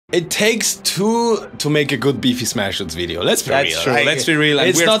It takes 2 to make a good Beefy Smash Doods video. Let's be real. That's true. Right? Let's be real. And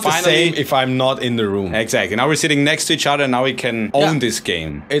It's we're not the finally... same if I'm not in the room. Exactly. Now we're sitting next to each other. Now we can own this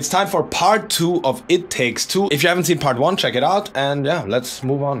game. It's time for part 2 of It Takes Two. If you haven't seen part 1, check it out. And yeah, let's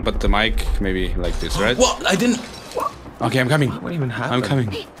move on. But the mic maybe like this, right? What? I didn't... Okay, I'm coming. What even happened? I'm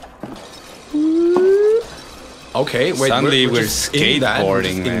coming. Okay, wait. Suddenly we're just in that,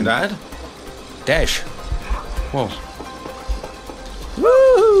 skateboarding, man. in that. Dash. Whoa.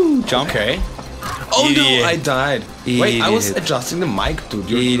 Woo! Jump. Okay. Oh Idiot. no, I died. Wait, I was Idiot. adjusting the mic, dude.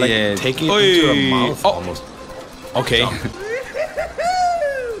 You're Idiot. like taking it into your mouth almost. Okay.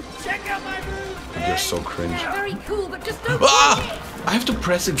 Check out my moves. You're so cringe. Very cool, but just don't. Ah! I have to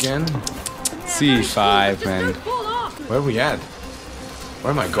press again. C5, man. Fall off. Where are we at?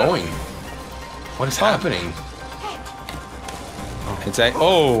 Where am I going? What is happening? It's like,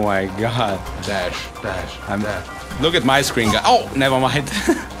 oh my god. Dash, dash, dash. Look at my screen, guy. Oh, never mind.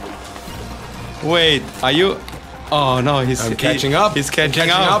 Wait, are you? Oh no, I'm catching up. He's catching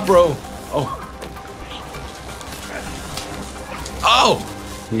up, bro. Oh.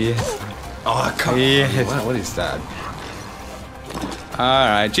 Oh. Yes. Oh, come Yes. on. What is that? All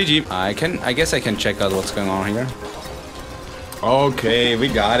right, GG. I guess I can check out what's going on here. Okay, we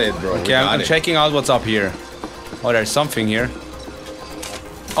got it, bro. Okay, I'm checking out what's up here. Oh, there's something here.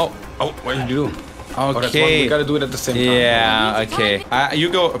 Oh, What did you do? Oh, that's one. okay. We gotta do it at the same time. Yeah, okay.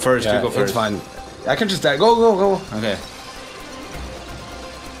 You go first. Yeah, you go first. it's fine. I can just die. Go, go, go. Okay.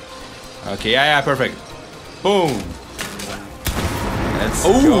 Okay, yeah, perfect. Boom. Let's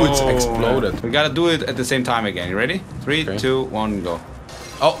go. It's exploded. We gotta do it at the same time again. You ready? 3, Okay. 2, 1, go.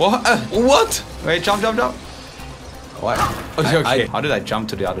 Oh, what? Wait, jump, jump, jump. What? Okay. How did I jump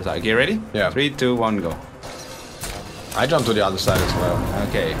to the other side? Okay, ready? Yeah. 3, 2, 1, go. I jumped to the other side as well.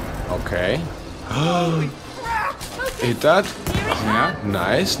 Okay. Okay. Hit that. Yeah.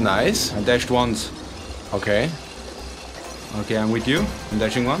 Nice, nice. I dashed once. Okay. Okay, I'm with you. I'm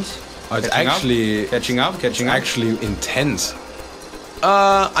dashing once. Oh, it's Catching up. actually Catching up, catching up. actually intense.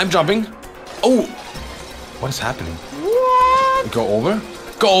 I'm jumping. Oh, what is happening? What? Go over.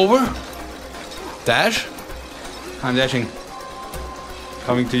 Go over. Dash. I'm dashing.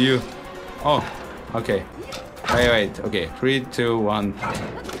 Coming to you. Oh, okay. Wait. Okay, 3, 2, 1.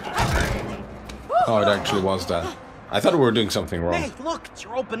 Oh, it actually was that. I thought we were doing something wrong. Hey, look, it's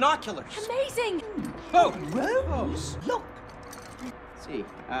your old binoculars. Amazing. Oh, Rose, look. Let's see,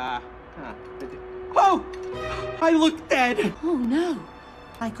 oh, I look dead. Oh no.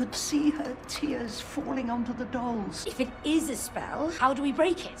 I could see her tears falling onto the dolls. If it is a spell, how do we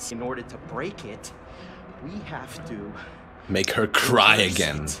break it? In order to break it, we have to Make her cry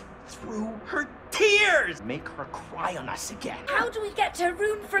again. through her tears. Make her cry on us again. How do we get to her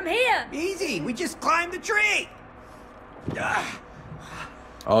room from here? Easy, we just climb the tree.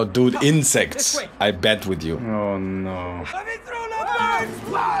 Oh, dude, This insects. way. I bet with you. Oh no. Let me throw the birds.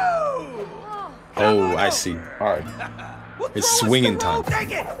 Whoa! Oh, I see. Alright. We'll It's throw us swinging the rope. time.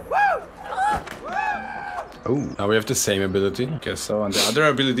 Take it. Woo! Oh, now we have the same ability. Guess so. And the other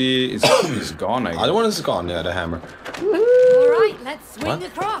ability is gone, I guess. Other one is gone. Yeah, the hammer. All right, let's swing What?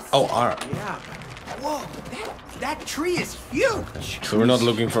 across. Oh, alright. Yeah. Whoa, that tree is huge. So we're not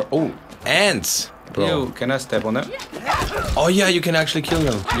looking for. Oh, ants. Bro. Ew, can I step on them? Oh yeah, you can actually kill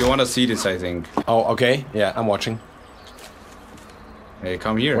them. You wanna see this, I think. Oh, okay. Yeah, I'm watching. Hey,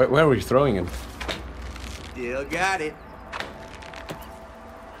 come here. Where are we throwing it? Still got it.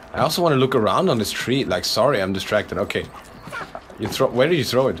 I also want to look around on this tree. Like, sorry, I'm distracted. Okay. You throw. Where did you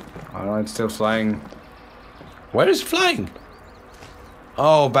throw it? I don't know, it's still flying. Where is it flying?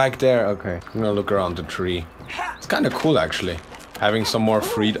 Oh, back there. Okay. I'm gonna look around the tree. It's kind of cool, actually. Having some more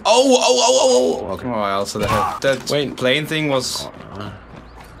freedom. Oh. Okay. Oh, I also that Wait. plane thing was.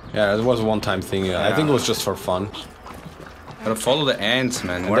 Yeah, it was a one-time thing. Yeah. I think it was just for fun. Gotta follow the ants,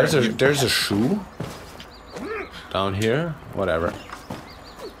 man. And there's a shoe down here. Whatever.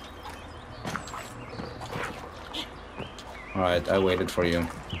 Alright, I waited for you.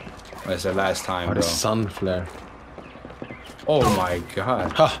 That's the last time, Oh, bro. the sun flare. Oh my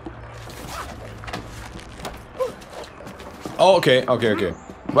god. Ha. Oh, okay.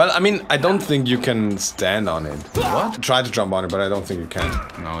 Well, I mean, I don't think you can stand on it. What? Try to jump on it, but I don't think you can.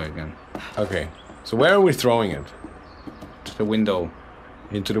 No, you can. Okay. So where are we throwing it? To the window.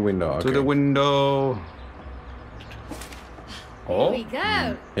 Into the window. Okay. To the window. Here we Oh.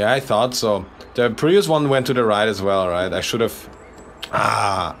 go. Yeah, I thought so. The previous one went to the right as well, right? I should have.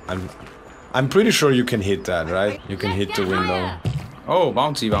 I'm pretty sure you can hit that, right? You can hit the window. Oh,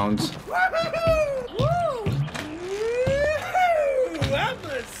 bouncy bounce. Woo! I'm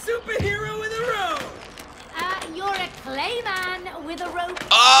a superhero in the road. You're a Clayman with a rope.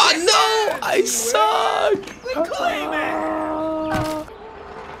 Oh no! I suck!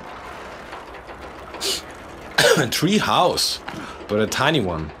 Tree house, but a tiny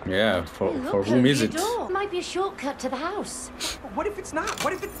one. Yeah, for Look, whom is open it? your door. Might be a shortcut to the house. What if it's not?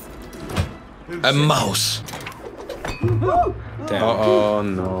 What if it's... A mouse. Damn. Oh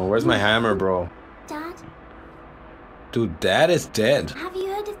no, where's my hammer, bro? Dad, Dude, Dad is dead. have you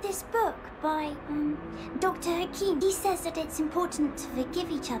heard of this book by Dr. Hakim? He says that it's important to forgive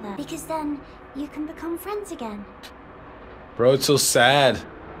each other because then you can become friends again. Bro, it's so sad.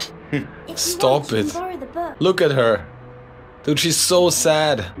 If you Stop want, you it. can borrow the book. Look at her. Dude, she's so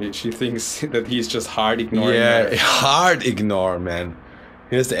sad. She thinks that he's just hard ignoring Yeah, her. hard ignore, man.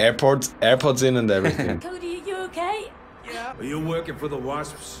 Here's the AirPods in and everything. Cody, are you okay? Are you working for the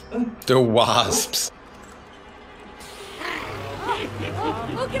wasps? The wasps.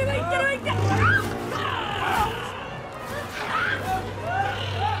 Oh, get away, get away, get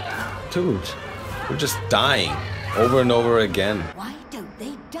Dude, we're just dying over and over again. Why don't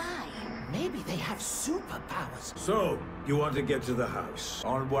they die? Maybe they have superpowers. So, you want to get to the house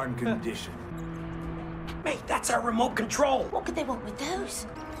on one condition. Mate, that's our remote control. What could they want with those?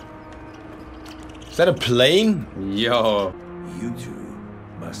 Is that a plane? Yo, You two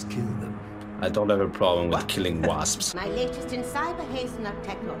must kill them. I don't have a problem with killing wasps. My latest in cyber hazelnut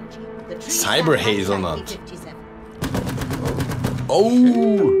technology. The tree Cyber sap hazelnut. 57,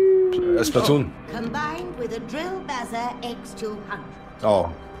 Oh! A Splatoon. combined with a drill bazzer X200.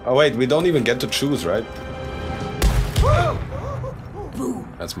 Oh. Oh wait, we don't even get to choose, right?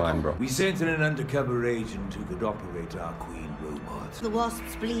 That's mine, bro. We sent in an undercover agent who could operate our queen robot. The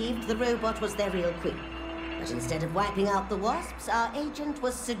wasps believed the robot was their real queen. But instead of wiping out the wasps, our agent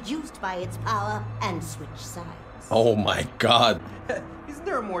was seduced by its power and switched sides. Oh my god. Isn't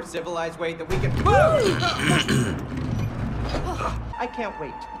there a more civilized way that we can... I can't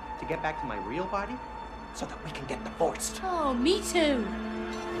wait to get back to my real body so that we can get divorced. Oh, me too.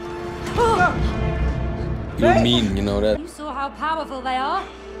 You mean, you know that? You saw how powerful they are.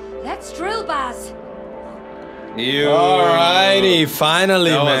 Let's drill, Baz. Ew. Alrighty,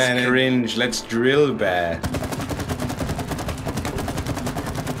 finally, That man. was cringe. Let's drill bad.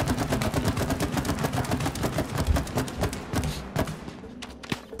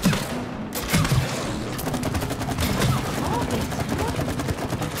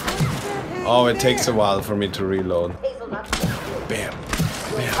 Oh, it takes a while for me to reload. Bam. Bam,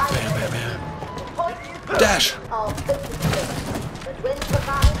 bam, bam, bam. Dash!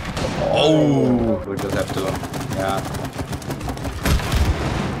 Oh! We just have to. Yeah.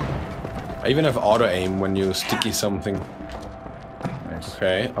 I even have auto aim when you sticky something. Nice.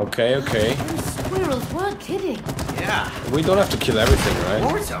 Okay, okay, okay. Those squirrels weren't kidding. Yeah. We don't have to kill everything, right?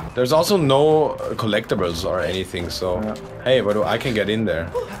 Awesome. There's also no collectibles or anything, so... Yeah. Hey, but I can get in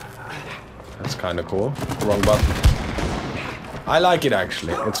there. That's kind of cool. Wrong button. I like it,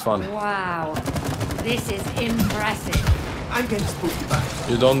 actually. It's fun. Wow. This is impressive. I'm getting spooky by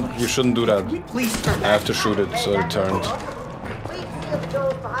it. You shouldn't do that. Please turn I back. have to shoot it, so it turns. Please seal the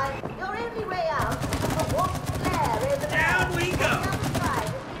doors behind. Your only way out is the wasp flare over there. Down we go.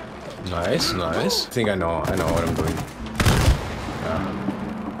 Outside. Nice, nice. I think I know what I'm doing.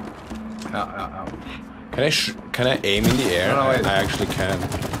 Can I aim in the air? No, wait. I actually can.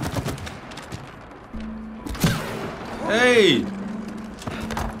 Hey!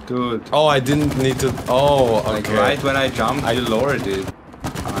 Dude. Oh, I didn't need to. Oh, Like okay. right when I jumped, I lowered it.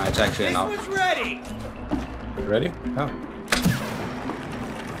 It's actually This enough. one's ready. Ready? Yeah.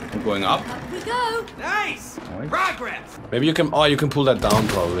 I'm going up. Up we go. Nice. Nice. Progress. Maybe you can. Oh, you can pull that down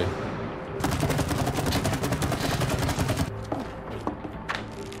probably.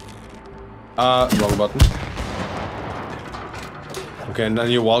 Wrong button. Okay, and then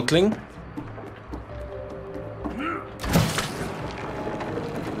you're walking.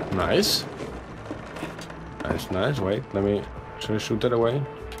 Nice. Nice, nice. Wait, should I shoot that away?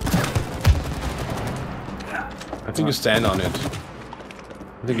 I think you stand on it.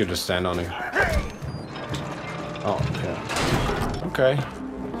 I think you just stand on it. Oh, yeah. Okay.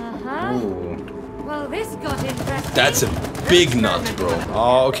 Uh-huh. Ooh. Well, this got interesting. That's a big nut, bro.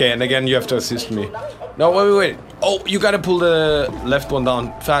 Oh, okay, and again you have to assist me. No, wait. Oh, you gotta pull the left one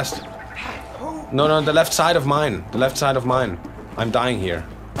down, fast. No, the left side of mine. The left side of mine. I'm dying here.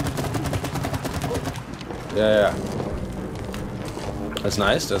 Yeah. That's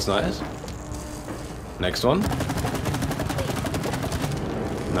nice, that's nice. Next one.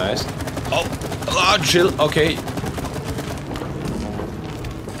 Nice. Oh, chill, okay.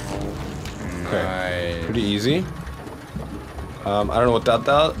 Okay, Nice. pretty easy. I don't know what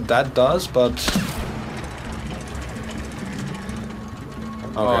that does, but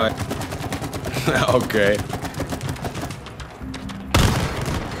Okay. Okay.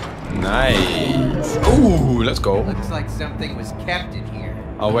 Nice. Ooh, let's go. Looks like something was kept in here.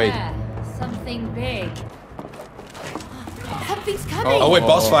 Oh wait. Yeah, something big. Something's coming. Oh wait,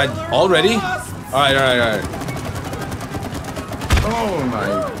 boss fight already? Alright, alright, alright. Oh my.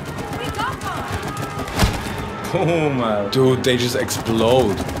 We got one. Oh my. Dude, they just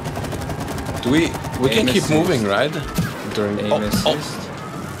explode. Do we can Aim keep assist. moving, right? During Aim assist.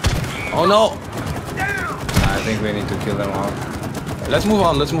 Oh no! I think we need to kill them all. Let's move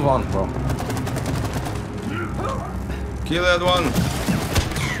on, bro. Kill that one.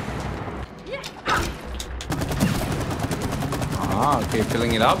 Ah, okay,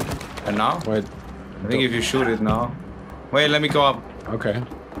 filling it up. And now? Wait. I think if you shoot it now. Wait, let me go up. Okay.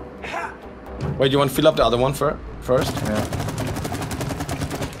 Wait, you want to fill up the other one first? Yeah.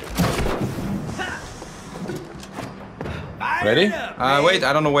 Ready? Wait,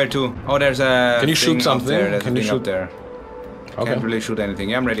 I don't know where to. Oh, there's a. Can you thing shoot up something? There. There's Can a you thing shoot- up there? Okay. Can't really shoot anything.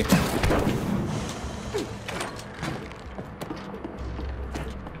 Yeah, I'm ready.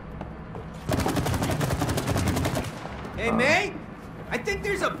 Hey, May? I think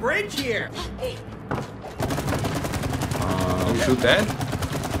there's a bridge here. Can you shoot that?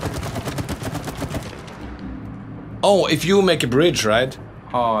 Oh, if you make a bridge, right?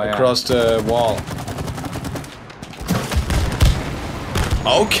 Oh, yeah. Across the wall.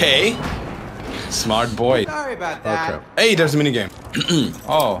 Okay. Smart boy. Sorry about that. Okay. Hey, there's a minigame.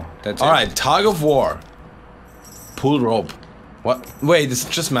 Oh, that's it. Alright, tug of war. Pull rope. What? Wait, it's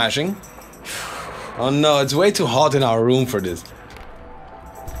just mashing? Oh no, it's way too hot in our room for this.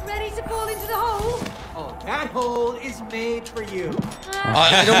 Ready to fall into the hole? Oh, that hole is made for you.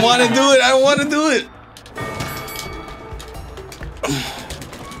 I don't want to do it. I don't want to do it.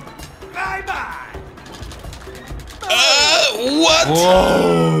 Bye-bye. What?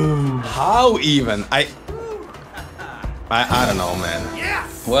 Whoa. How even? I don't know, man.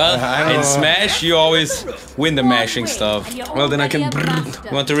 Yes. Well, I don't in know. Smash, you always win the mashing stuff. Well, then I can You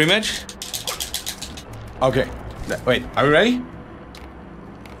want the rematch? Okay. Wait, are we ready?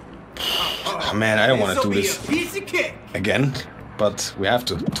 Oh, man, I don't want to do This'll be this a piece of cake. again, but we have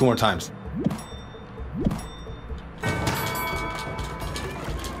to. 2 more times.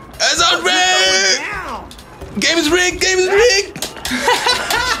 It's not rigged! Down. Game is rigged! Game is rigged!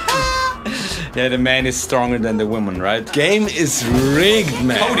 Yeah, the man is stronger than the woman, right? Game is rigged,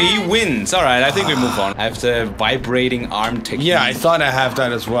 man. Cody wins. All right, I think we move on. I have the vibrating arm technique. Yeah, I thought I have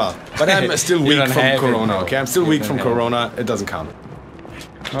that as well. But I'm still You weak don't from have it, Corona, bro. okay? I'm still You weak don't from have it. Corona. It doesn't count.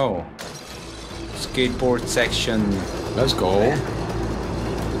 Oh. Skateboard section. Let's go.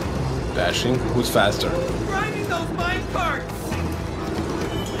 Dashing. Who's faster? Grinding those mine carts.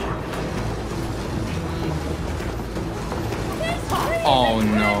 Oh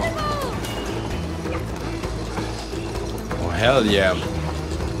no. Oh, hell yeah.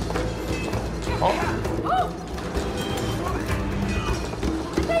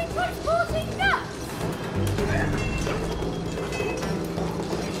 They transporting nuts.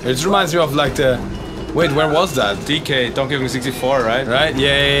 It reminds me of like the... Wait, where was that? DK, Donkey Kong 64, right? Right?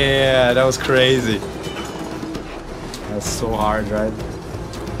 Yeah, that was crazy. That's so hard, right?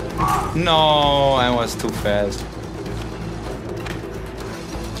 No, I was too fast.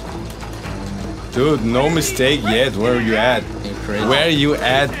 Dude, no mistake yet. Where are you at? You're crazy. Where are you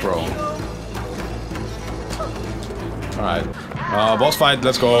at, bro? Alright. Boss fight,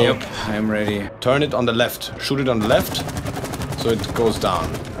 let's go. Yep, I'm ready. Turn it on the left. Shoot it on the left, so it goes down.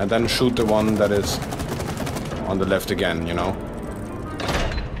 And then shoot the one that is on the left again, you know?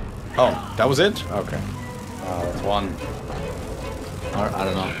 Oh, that was it? Okay. That's one. Or, I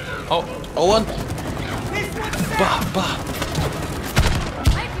don't know. Oh, what? Bah, bah.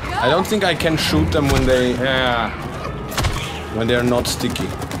 I don't think I can shoot them when they're not sticky.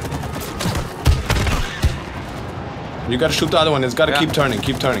 You gotta shoot the other one. It's gotta keep turning.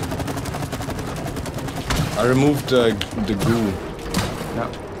 Keep turning. I removed the goo. Yeah.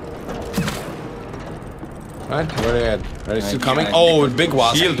 Right? Where are they at? Are they still coming? I- Oh, big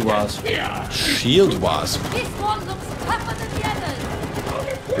wasp. Shield wasp. Shield wasp. This one looks tougher than the others.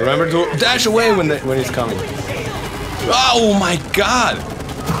 Remember to dash away when he's coming. Oh my god!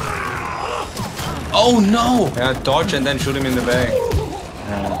 Oh no! Yeah, dodge and then shoot him in the back.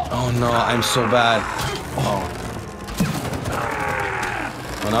 Oh no, I'm so bad. Oh.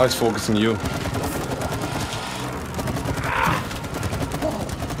 Oh, now it's focusing you.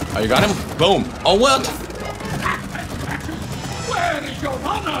 Oh, you got him? Boom. Oh, what? Where is your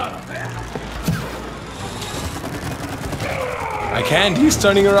honor? I I can't. He's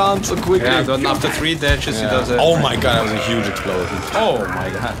turning around so quickly. Yeah, then after 3 dashes he does it. Oh my god, that was a huge explosion. Oh my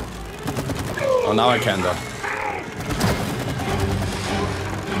god. Oh, now I can though.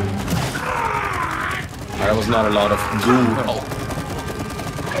 That was not a lot of goo. Oh.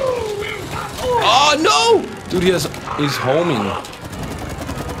 Oh no! Dude, he's homing.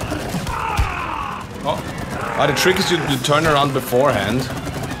 Oh, the trick is you turn around beforehand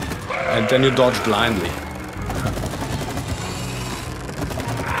and then you dodge blindly.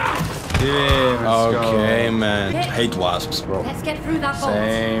 Yeah, okay, man. Hate wasps, bro. Let's get through that bolt.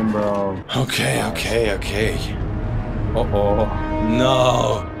 Same, bro. Okay. Uh-oh.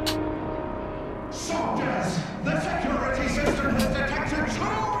 No. Soldiers, the security system has detected 2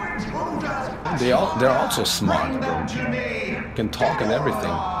 intruders. They're also smart, bro. Can talk and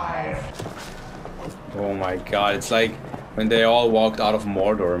everything. Oh my god, it's like when they all walked out of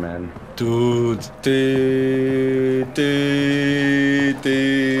Mordor, man. Dude.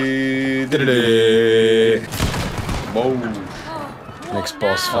 Whoa. Next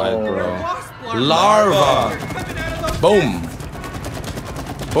boss fight, bro. Larva! Boom!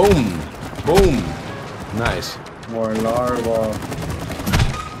 Boom! Boom! Nice. More larva.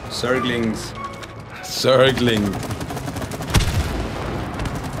 Zerglings. Circling.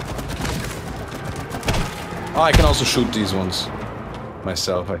 Oh, I can also shoot these ones.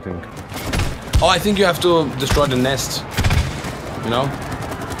 Myself, I think. Oh, I think you have to destroy the nest. You know?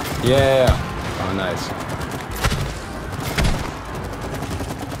 Yeah. Oh, nice.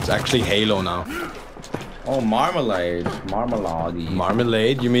 It's actually Halo now. Oh, marmalade. Marmalade.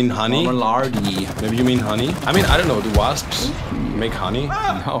 Marmalade? You mean honey? Marmalade. Maybe you mean honey? I mean, I don't know. Do wasps make honey?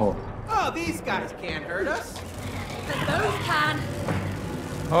 No. Oh, these guys can't hurt us. Those can.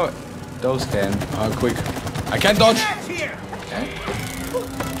 Oh, those can. Oh, quick. I can't dodge. Here.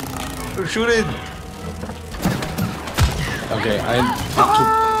 Shoot it. Okay, I have to...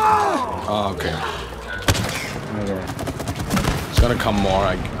 Oh, okay. Okay. It's gonna come more,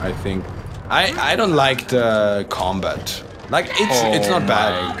 I think. I don't like the combat. Like, it's not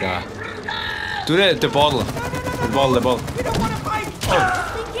bad. God. Do the bottle. The bottle. We don't want to fight.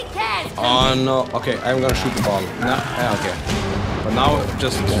 Think it can. Oh, no. Okay, I'm gonna shoot the ball. No, yeah, okay. But now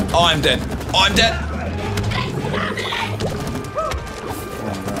just... Oh, I'm dead. Oh, I'm dead.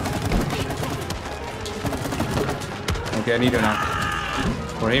 Okay, I need you now.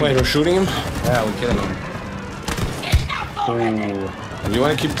 For him. Wait, we're shooting him? Yeah, we're killing him. Ooh. You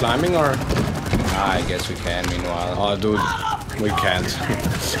wanna keep climbing or? I guess we can, meanwhile. Oh, dude, we can't.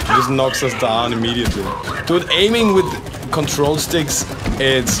 It just knocks us down immediately. Dude, aiming with control sticks,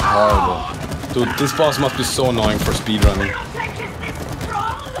 it's horrible. Dude, this boss must be so annoying for speedrunning.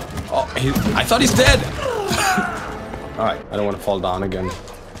 Oh, I thought he's dead! Alright, I don't want to fall down again.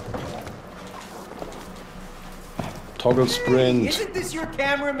 Toggle sprint. Isn't this your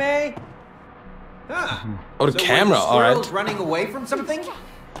camera, May? Huh. Oh, the camera, alright. Running away from something?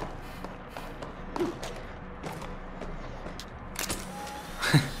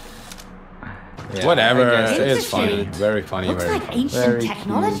 Yeah, Whatever, I guess it's funny. Very funny, Looks very like funny. ancient Very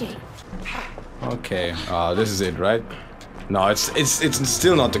technology. Okay. This is it, right? No, it's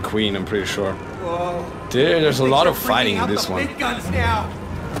still not the queen, I'm pretty sure. Whoa. There's a lot of Bringing fighting in out this the one. big guns now.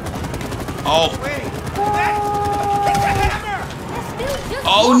 Oh, Wait. Take the hammer.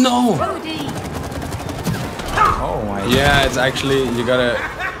 oh no! Oh my Yeah, it's actually, you gotta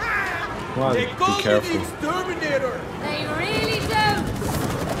god. be careful. Exterminator. They really do.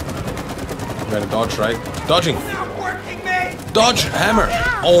 You gotta dodge, right? Dodging! Not working, May. Dodge! Hammer!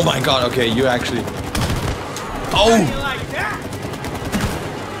 Oh my god, okay, you actually... Oh! You like that?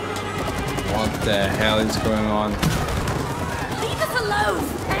 What the hell is going on? Leave us alone.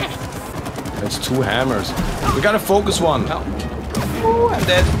 It's 2 hammers. We gotta focus one. Ooh, I'm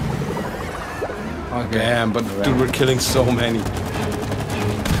dead. Okay. Damn, but dude, we're killing so many.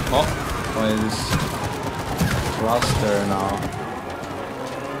 Oh, what is thruster now?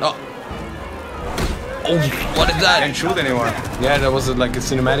 Oh! Oh, what is that? Can't shoot anymore. Yeah, that was like a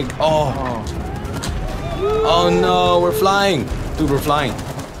cinematic. Oh! Oh no, we're flying! Dude, we're flying.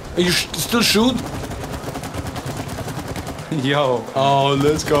 You still shoot? Yo. Oh,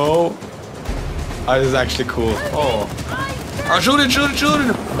 let's go. Oh, this is actually cool. Oh. Oh, shoot it, shoot it, shoot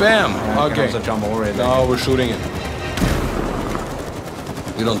it! Bam! I can Okay. also jump over it. No, we're shooting it.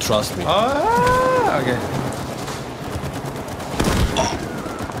 You don't trust me. Ah, okay.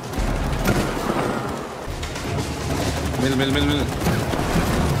 Middle.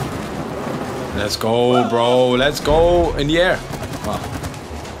 Let's go, bro. Let's go in the air. Oh.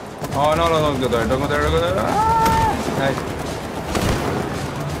 Oh, no, don't go there. Don't go there. Ah, nice.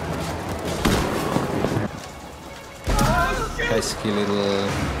 Oh, shit. pesky little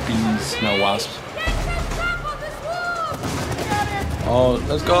bees, no wasps. Oh,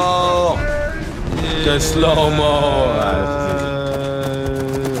 let's go! The slow-mo!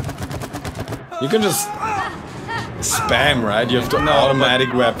 You can just spam, right? You have the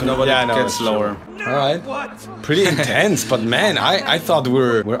automatic weapon. Nobody yeah, no, gets slower. Alright. Pretty intense, but man, I thought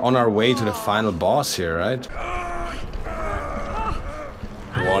we're on our way to the final boss here, right?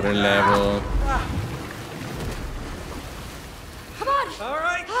 Water level. Come on!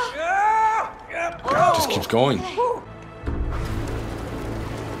 Alright. Just keeps going.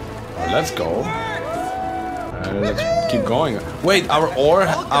 Let's go. Let's keep going. Wait, our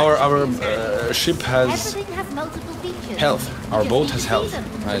ship has Everything has multiple features. health. Our boat has health.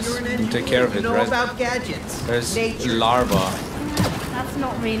 Nice. You take care of it, know right? about gadgets. There's Nature. larva. That's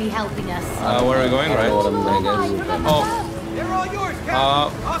not really helping us. Where are we going, right? Oh, They're all yours, Captain.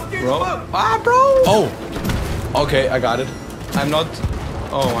 I'll steer the bro. boat. Ah, bro! oh. Okay, I got it. I'm not.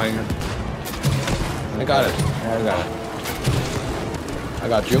 Oh my god. I got it. I got it. I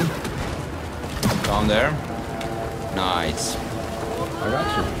got you. Down there. Nice. I got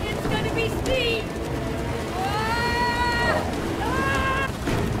you. It's gonna be steep!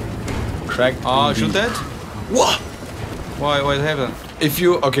 Crack. Oh, shoot that? What? Why? What happened? If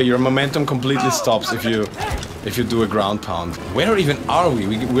you your momentum completely stops if you do a ground pound. Where even are we?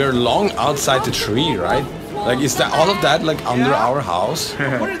 We're long outside the tree, right? Like, is that all of that like under our house?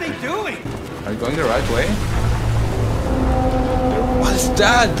 What are they doing? Are you going the right way? What is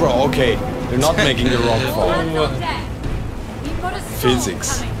that, bro? Okay, they're not making the wrong fall. Hands on deck. We've got a storm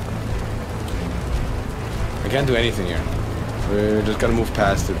Physics. coming. I can't do anything here. We just gotta move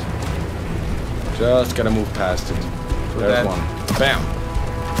past it. Just gotta move past it. There's that. one. Bam.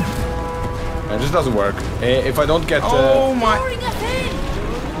 It just doesn't work. If I don't get Oh my! Pouring us in!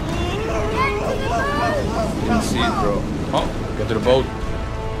 Didn't see it, bro. Oh, get to the boat.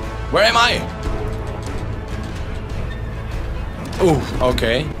 Where am I? Ooh,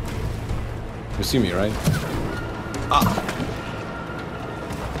 okay. You see me, right? Ah.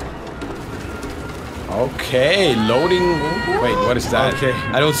 Okay, loading. Wait, what is that? Okay.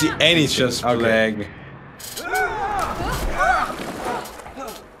 I don't see any. just okay. lag.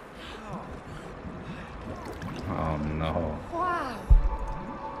 Oh no. Wow.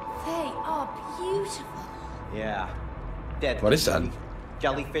 They are beautiful. Yeah. Dead. What is that?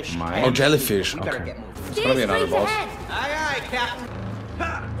 Jellyfish. Mine? Oh, jellyfish. We better Okay. get moving. It's gonna be another boss. Aye, aye, Captain.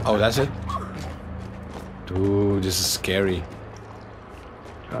 Oh, that's it? Dude, this is scary.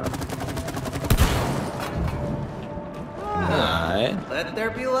 Alright. Let there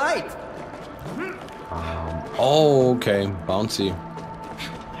be light. Oh, okay. Bouncy.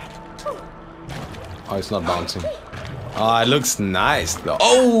 Oh, it's not bouncing. Oh, it looks nice though.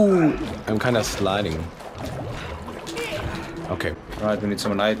 Oh! I'm kind of sliding. Okay. Right, we need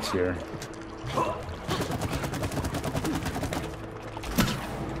some light here.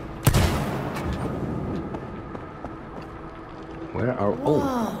 Where are...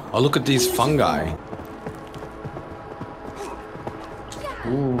 Oh! Oh, look at these fungi.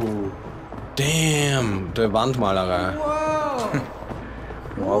 Ooh. Damn! The Wandmalerei.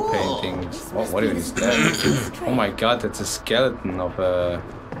 Wall paintings. What even is that? Oh my god, that's a skeleton of a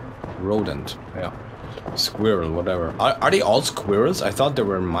Rodent. yeah. Squirrel, whatever. Are they all squirrels? I thought they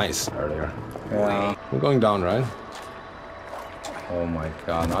were mice earlier. Yeah. We're going down, right? Oh my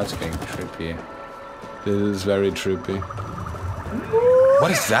god, now it's getting trippy. This is very trippy.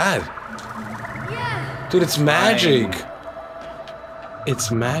 What is that? Yeah. Dude, it's magic! It's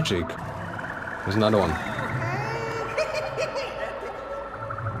magic. There's another one.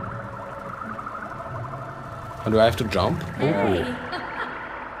 Oh, do I have to jump? Ooh.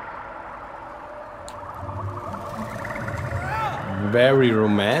 Very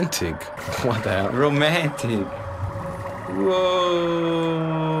romantic. What the hell? Romantic.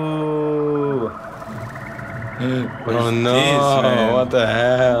 Whoa. What Oh is no, this, man? what the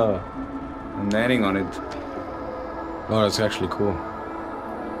hell? I'm landing on it. Oh, that's actually cool.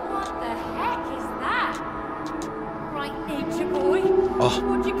 What the heck is that? Right, nature boy. Oh.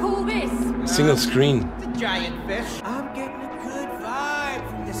 What'd you call this? Single screen. It's a giant fish. I'm getting a good vibe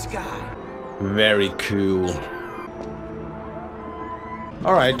from this guy. Very cool.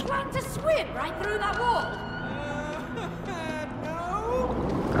 Alright. Plan to swim right through that wall.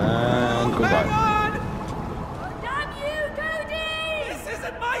 And goodbye. Damn you, Cody! This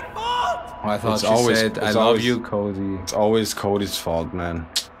isn't my fault. Oh, I thought It's she always- said, I it's love always- you, Cody. It's always Cody's fault, man.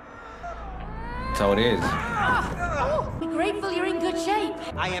 That's how it is. Be grateful you're in good shape.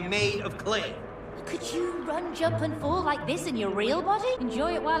 I am made of clay. Could you run, jump, and fall like this in your real body?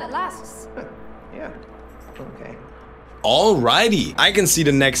 Enjoy it while it lasts. Yeah. Okay. Alrighty, I can see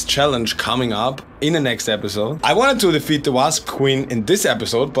the next challenge coming up in the next episode. I wanted to defeat the Wasp Queen in this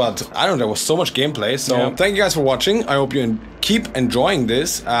episode, but I don't know, there was so much gameplay. So thank you guys for watching. I hope you keep enjoying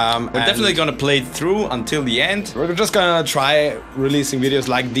this. We're definitely gonna play it through until the end. We're just gonna try releasing videos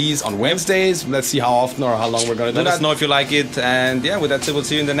like these on Wednesdays. Let's see how often or how long we're gonna do that. Let us know if you like it. And yeah, with that said, we'll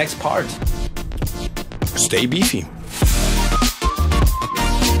see you in the next part. Stay beefy.